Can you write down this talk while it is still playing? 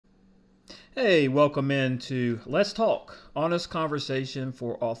Hey, welcome into Let's Talk, honest conversation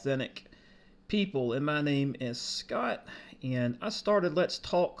for authentic people. And my name is Scott, and I started Let's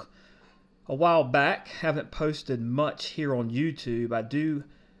Talk a while back. Haven't posted much here on YouTube. I do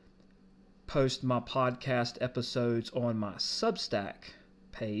post my podcast episodes on my Substack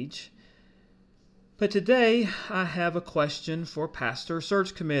page. But today I have a question for pastor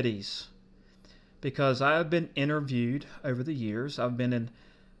search committees because I have been interviewed over the years. I've been in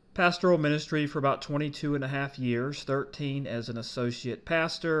pastoral ministry for about 22 and a half years, 13 as an associate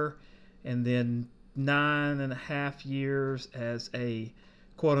pastor, and then 9.5 years as a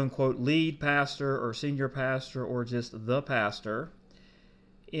quote-unquote lead pastor or senior pastor or just the pastor.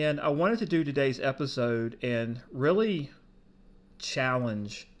 And I wanted to do today's episode and really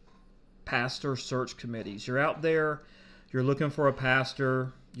challenge pastor search committees. You're out there, you're looking for a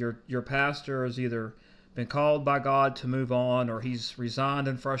pastor, your pastor has either been called by God to move on, or he's resigned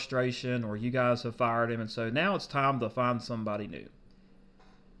in frustration, or you guys have fired him, and so now it's time to find somebody new.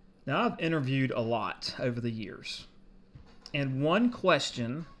 Now, I've interviewed a lot over the years, and one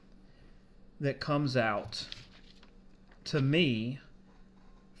question that comes out to me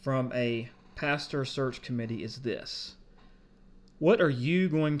from a pastor search committee is this: what are you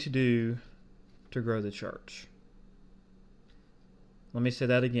going to do to grow the church? Let me say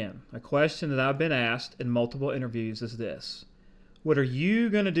that again. A question that I've been asked in multiple interviews is this: what are you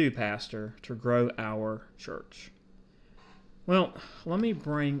going to do, Pastor, to grow our church? Well, let me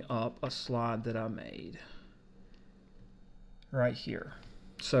bring up a slide that I made right here.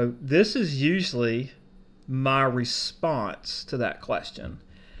 So this is usually my response to that question.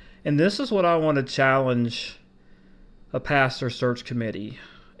 And this is what I want to challenge a pastor search committee.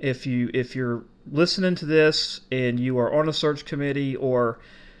 If you're listening to this and you are on a search committee, or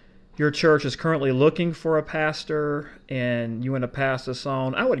your church is currently looking for a pastor and you want to pass this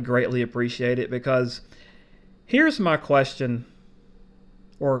on, I would greatly appreciate it, because here's my question,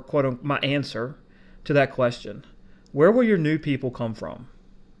 or quote, my answer to that question. Where will your new people come from?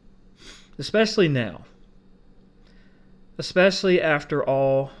 Especially now. Especially after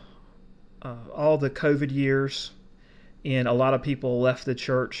all the COVID years, and a lot of people left the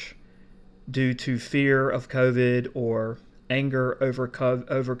church due to fear of COVID or anger over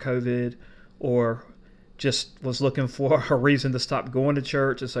COVID, or just was looking for a reason to stop going to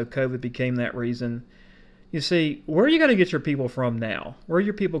church, and so COVID became that reason. You see, where are you going to get your people from now? Where are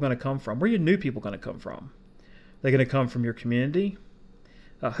your people going to come from? Where are your new people going to come from? They're going to come from your community?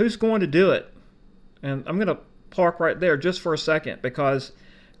 Who's going to do it? And I'm going to park right there just for a second, because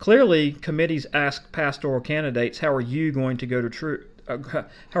clearly committees ask pastoral candidates, how are you going to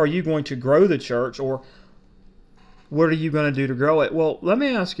how are you going to grow the church, or what are you going to do to grow it? Well, let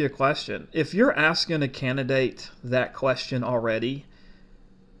me ask you a question. If you're asking a candidate that question already,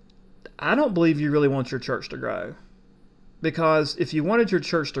 I don't believe you really want your church to grow. Because if you wanted your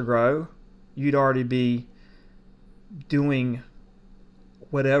church to grow, you'd already be doing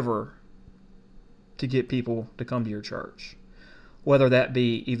whatever to get people to come to your church. Whether that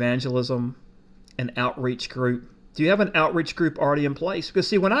be evangelism, an outreach group. Do you have an outreach group already in place? Because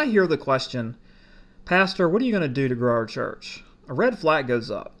see, when I hear the question, Pastor, what are you going to do to grow our church? A red flag goes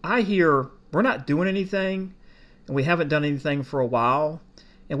up. I hear we're not doing anything, and we haven't done anything for a while,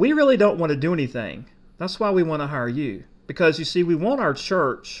 and we really don't want to do anything. That's why we want to hire you. Because you see, we want our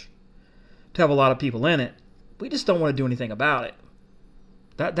church to have a lot of people in it. We just don't want to do anything about it.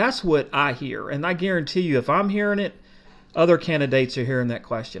 That's what I hear. And I guarantee you, if I'm hearing it, other candidates are hearing that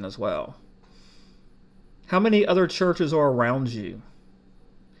question as well. How many other churches are around you?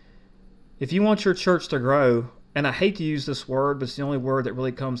 If you want your church to grow, and I hate to use this word, but it's the only word that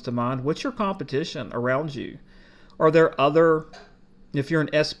really comes to mind, what's your competition around you? Are there other, if you're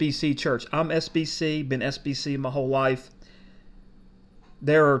an SBC church, I'm SBC, been SBC my whole life.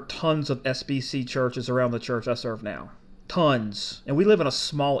 There are tons of SBC churches around the church I serve now. Tons. And we live in a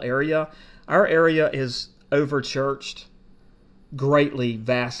small area. Our area is over-churched. Greatly,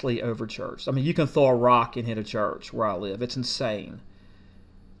 vastly over-churched. I mean, you can throw a rock and hit a church where I live. It's insane.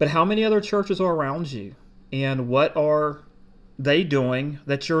 But how many other churches are around you? And what are they doing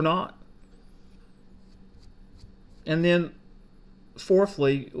that you're not? And then,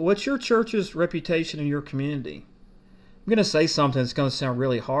 fourthly, what's your church's reputation in your community? I'm going to say something that's going to sound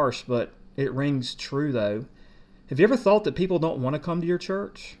really harsh, but it rings true, though. Have you ever thought that people don't want to come to your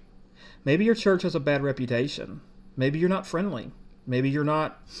church? Maybe your church has a bad reputation. Maybe you're not friendly. Maybe you're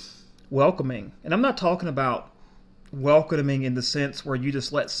not welcoming. And I'm not talking about welcoming in the sense where you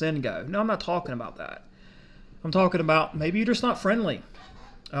just let sin go. No, I'm not talking about that. I'm talking about maybe you're just not friendly.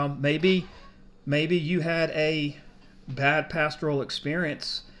 Maybe you had a bad pastoral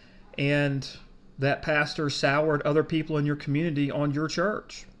experience and that pastor soured other people in your community on your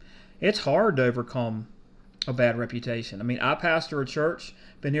church. It's hard to overcome a bad reputation. I mean, I pastor a church,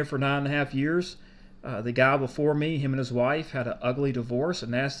 been here for 9.5 years. The guy before me, him and his wife, had an ugly divorce, a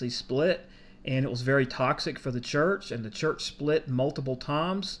nasty split, and it was very toxic for the church, and the church split multiple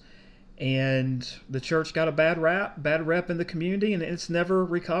times, and the church got a bad rep in the community, and it's never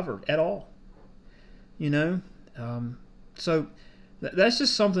recovered at all. You know? So that's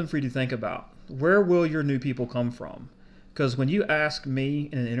just something for you to think about. Where will your new people come from? Because when you ask me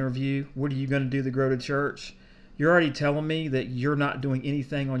in an interview, what are you going to do to grow the church? You're already telling me that you're not doing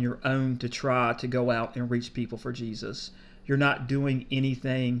anything on your own to try to go out and reach people for Jesus. You're not doing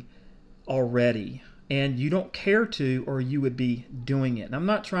anything already, and you don't care to, or you would be doing it. And I'm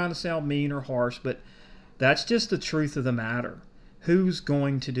not trying to sound mean or harsh, but that's just the truth of the matter. Who's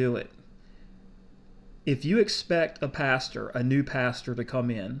going to do it? If you expect a new pastor to come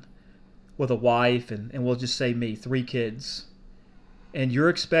in with a wife and we'll just say me, 3 kids, and you're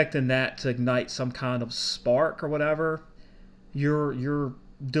expecting that to ignite some kind of spark or whatever, you're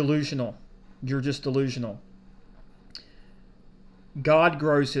delusional. You're just delusional. God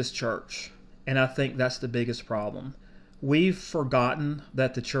grows his church, and I think that's the biggest problem. We've forgotten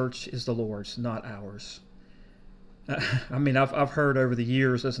that the church is the Lord's, not ours. I mean, I've heard over the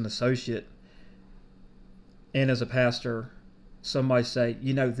years as an associate and as a pastor, somebody say,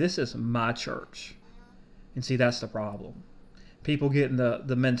 this is my church. And see, that's the problem. People get in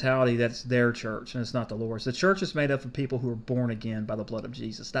the mentality that it's their church and it's not the Lord's. The church is made up of people who are born again by the blood of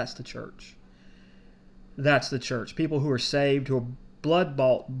Jesus. That's the church. That's the church. People who are saved, who are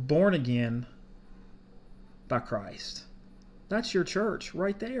blood-bought, born again by Christ. That's your church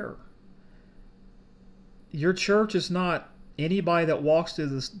right there. Your church is not anybody that walks through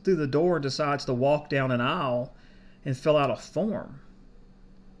the door and decides to walk down an aisle and fill out a form.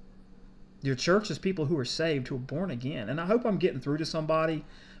 Your church is people who are saved, who are born again. And I hope I'm getting through to somebody,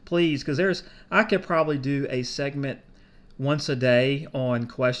 please, because I could probably do a segment once a day on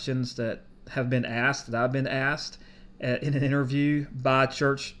questions that have been asked, that I've been asked in an interview by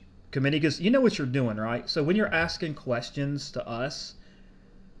church committee, because you know what you're doing, right? So when you're asking questions to us,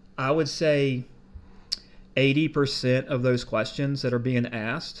 I would say 80% of those questions that are being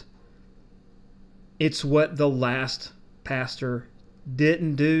asked, it's what the last pastor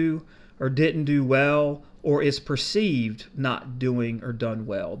didn't do or didn't do well, or is perceived not doing or done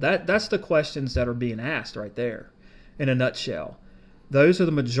well. That's the questions that are being asked right there in a nutshell. Those are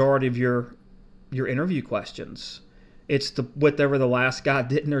the majority of your interview questions. It's whatever the last guy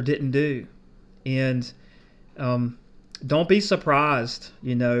didn't or didn't do. And don't be surprised,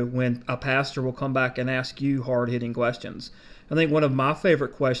 when a pastor will come back and ask you hard-hitting questions. I think one of my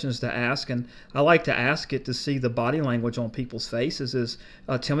favorite questions to ask, and I like to ask it to see the body language on people's faces, is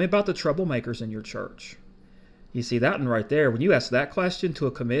tell me about the troublemakers in your church. You see that one right there. When you ask that question to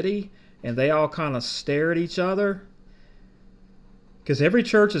a committee and they all kind of stare at each other, because every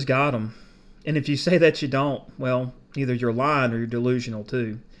church has got them. And if you say that you don't, well, either you're lying or you're delusional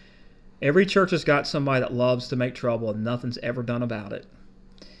too. Every church has got somebody that loves to make trouble and nothing's ever done about it.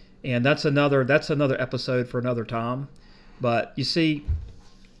 And that's another episode for another time. But you see,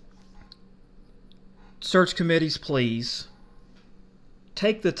 search committees, please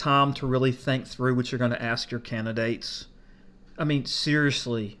take the time to really think through what you're going to ask your candidates. I mean,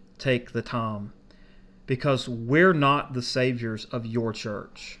 seriously, take the time, because we're not the saviors of your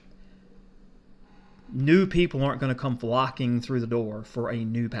church. New people aren't going to come flocking through the door for a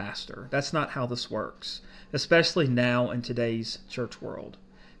new pastor. That's not how this works, especially now in today's church world.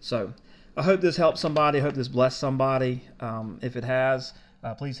 So I hope this helps somebody. I hope this blessed somebody. If it has,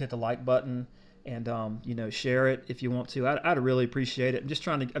 please hit the like button and share it if you want to. I'd really appreciate it.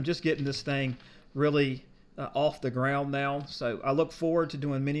 I'm just getting this thing really off the ground now. So I look forward to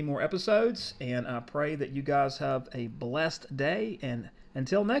doing many more episodes, and I pray that you guys have a blessed day. And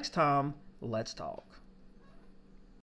until next time, let's talk.